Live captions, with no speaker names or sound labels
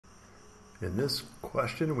In this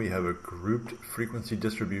question, we have a grouped frequency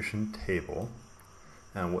distribution table.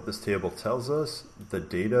 And what this table tells us, the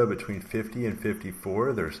data between 50 and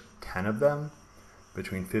 54, there's 10 of them.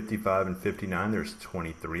 Between 55 and 59, there's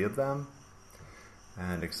 23 of them.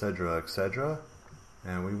 And etc., etc.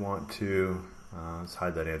 And we want to, let's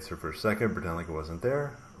hide that answer for a second, pretend like it wasn't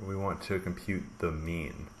there. We want to compute the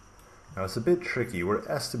mean. Now it's a bit tricky. We're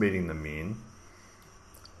estimating the mean.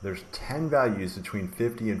 There's 10 values between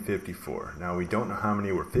 50 and 54. Now we don't know how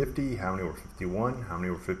many were 50, how many were 51, how many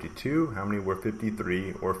were 52, how many were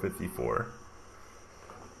 53 or 54.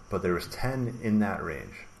 But there was 10 in that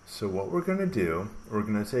range. So what we're going to do, we're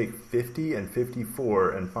going to take 50 and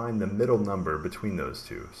 54 and find the middle number between those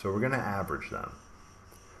two. So we're going to average them.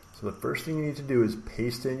 So the first thing you need to do is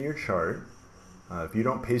paste in your chart. If you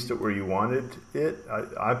don't paste it where you wanted it,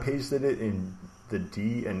 I pasted it in the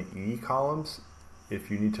D and E columns. If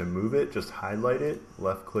you need to move it, just highlight it,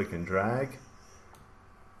 left click and drag,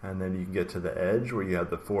 and then you can get to the edge where you have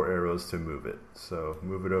the 4 arrows to move it. So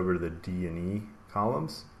move it over to the D and E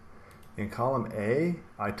columns. In column A,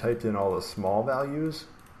 I typed in all the small values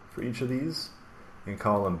for each of these. In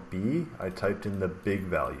column B, I typed in the big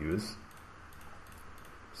values.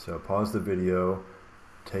 So pause the video,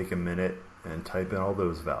 take a minute, and type in all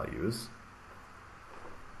those values.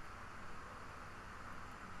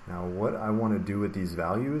 Now what I want to do with these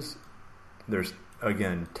values, there's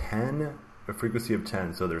again a frequency of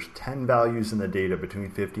 10, so there's 10 values in the data between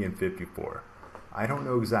 50 and 54. I don't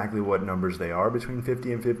know exactly what numbers they are between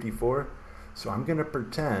 50 and 54, so I'm going to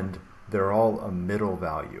pretend they're all a middle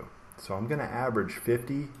value. So I'm going to average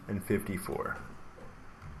 50 and 54.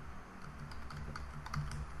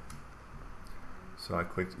 So I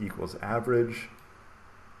clicked equals average,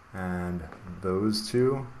 and those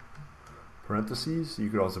two parentheses, you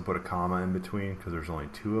could also put a comma in between because there's only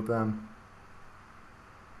 2 of them.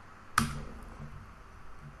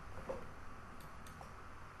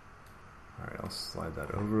 Alright, I'll slide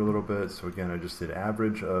that over a little bit. So again, I just did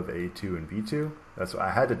average of A2 and B2. That's why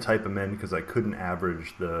I had to type them in because I couldn't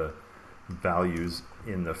average the values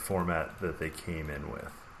in the format that they came in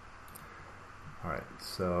with. Alright,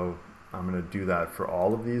 so I'm going to do that for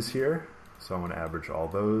all of these here. So I'm going to average all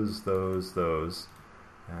those,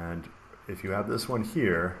 and if you have this one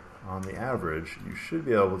here on the average, you should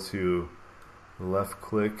be able to left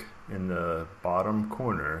click in the bottom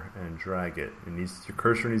corner and drag it. Your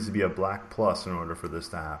cursor needs to be a black plus in order for this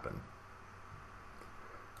to happen.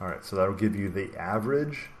 Alright, so that'll give you the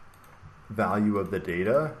average value of the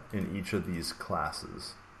data in each of these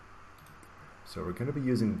classes. So we're going to be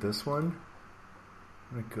using this one.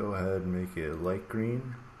 I'm going to go ahead and make it light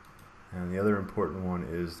green, and the other important one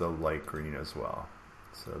is the light green as well.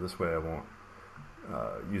 So this way I won't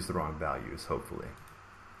use the wrong values, hopefully.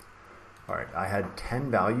 Alright, I had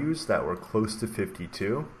 10 values that were close to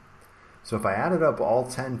 52. So if I added up all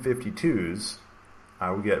 10 52s,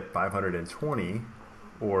 I would get 520,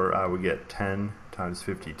 or I would get 10 times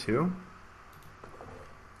 52.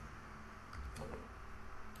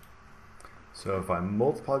 So if I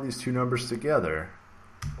multiply these two numbers together,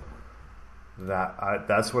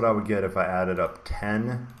 that's what I would get if I added up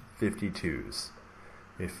 10 52s.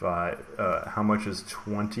 If how much is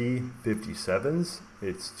 20 57s?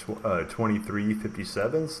 It's 23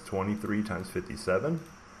 57s, 23 times 57.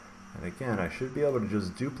 And again, I should be able to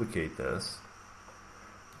just duplicate this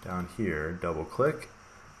down here, double click.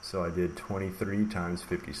 So I did 23 times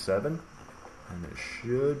 57, and it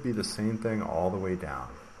should be the same thing all the way down.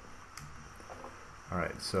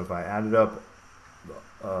 Alright, so if I added up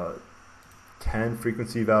 10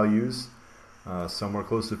 frequency values somewhere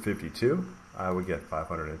close to 52, I would get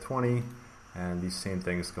 520, and these same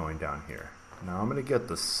things going down here. Now I'm going to get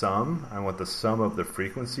the sum. I want the sum of the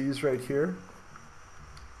frequencies right here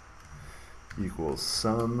equals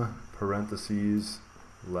sum parentheses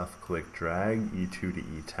left click drag E2 to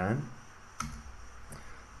E10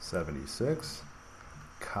 76,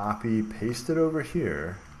 copy paste it over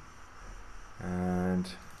here, and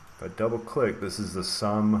if I double click, this is the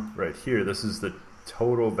sum right here. This is the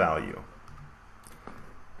total value.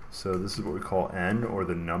 So this is what we call n, or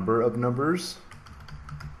the number of numbers,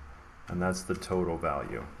 and that's the total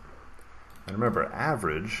value. And remember,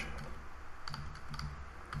 average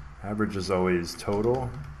is always total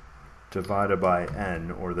divided by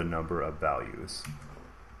n, or the number of values.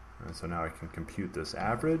 And so now I can compute this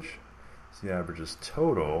average. So the average is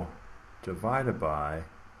total divided by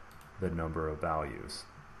the number of values.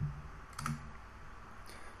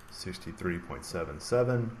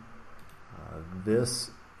 63.77.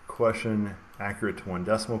 This question accurate to 1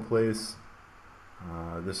 decimal place.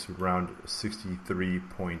 This round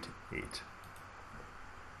 63.8.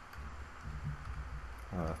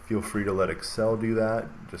 Feel free to let Excel do that.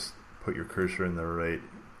 Just put your cursor in the right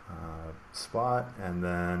spot and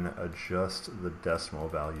then adjust the decimal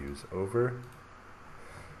values over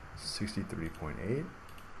 63.8.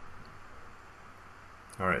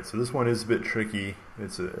 Alright, so this one is a bit tricky.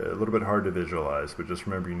 It's a little bit hard to visualize, but just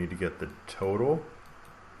remember you need to get the total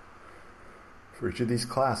for each of these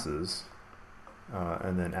classes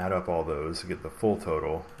and then add up all those to get the full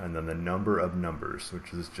total, and then the number of numbers,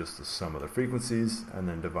 which is just the sum of the frequencies, and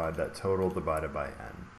then divide that total divided by n.